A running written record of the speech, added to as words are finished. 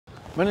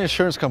Many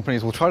insurance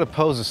companies will try to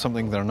pose as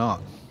something they're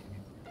not.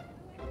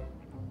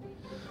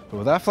 But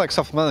with Aflac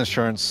Supplemental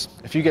Insurance,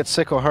 if you get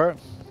sick or hurt,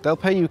 they'll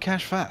pay you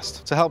cash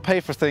fast to help pay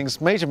for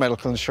things major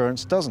medical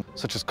insurance doesn't,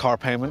 such as car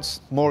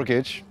payments,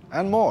 mortgage,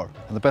 and more.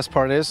 And the best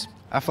part is,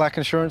 Aflac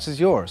Insurance is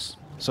yours,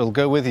 so it'll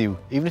go with you,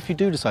 even if you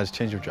do decide to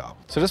change your job.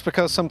 So just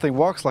because something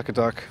walks like a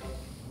duck,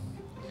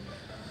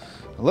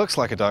 looks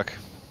like a duck,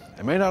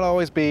 it may not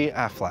always be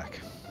Aflac.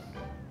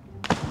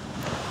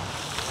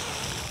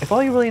 If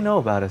all you really know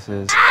about us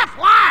is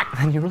Aflac,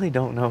 then you really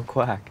don't know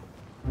Quack.